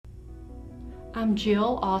I'm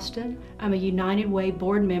Jill Austin. I'm a United Way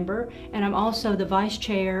board member, and I'm also the vice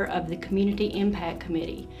chair of the Community Impact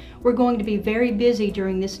Committee. We're going to be very busy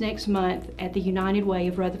during this next month at the United Way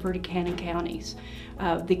of Rutherford and Cannon counties.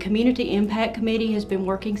 The Community Impact Committee has been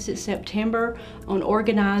working since September on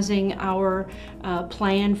organizing our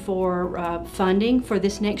plan for funding for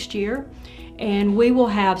this next year. And we will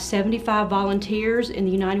have 75 volunteers in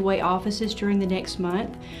the United Way offices during the next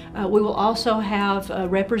month. We will also have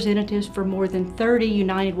representatives for more than 30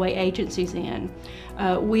 United Way agencies in.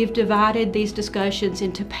 We've divided these discussions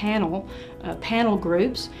into panel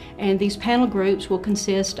groups, and these panel groups will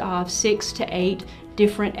consist of 6 to 8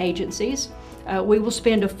 different agencies. We will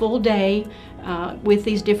spend a full day with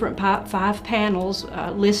these different 5 panels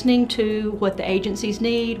listening to what the agencies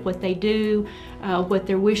need, what they do, what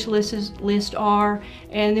their wish lists are,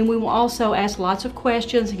 and then we will also ask lots of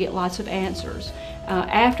questions and get lots of answers.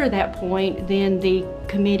 After that point, then the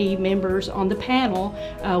committee members on the panel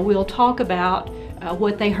will talk about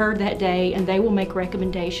what they heard that day, and they will make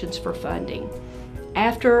recommendations for funding.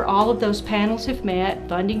 After all of those panels have met,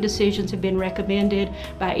 funding decisions have been recommended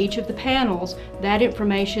by each of the panels, that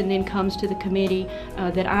information then comes to the committee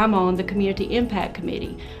that I'm on, the Community Impact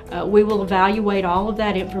Committee. We will evaluate all of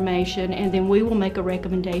that information, and then we will make a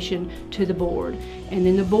recommendation to the board. And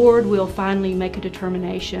then the board will finally make a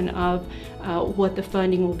determination of what the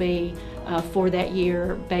funding will be for that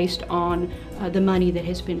year based on the money that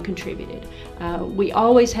has been contributed. We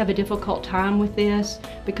always have a difficult time with this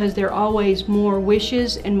because there are always more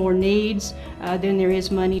wishes and more needs than there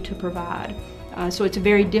is money to provide. So it's a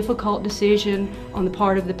very difficult decision on the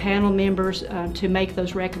part of the panel members to make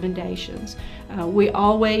those recommendations. We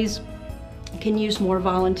always can use more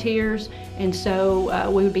volunteers, and so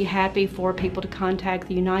we would be happy for people to contact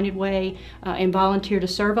the United Way and volunteer to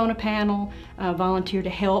serve on a panel, volunteer to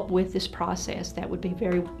help with this process. That would be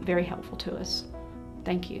very, very helpful to us.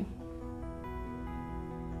 Thank you.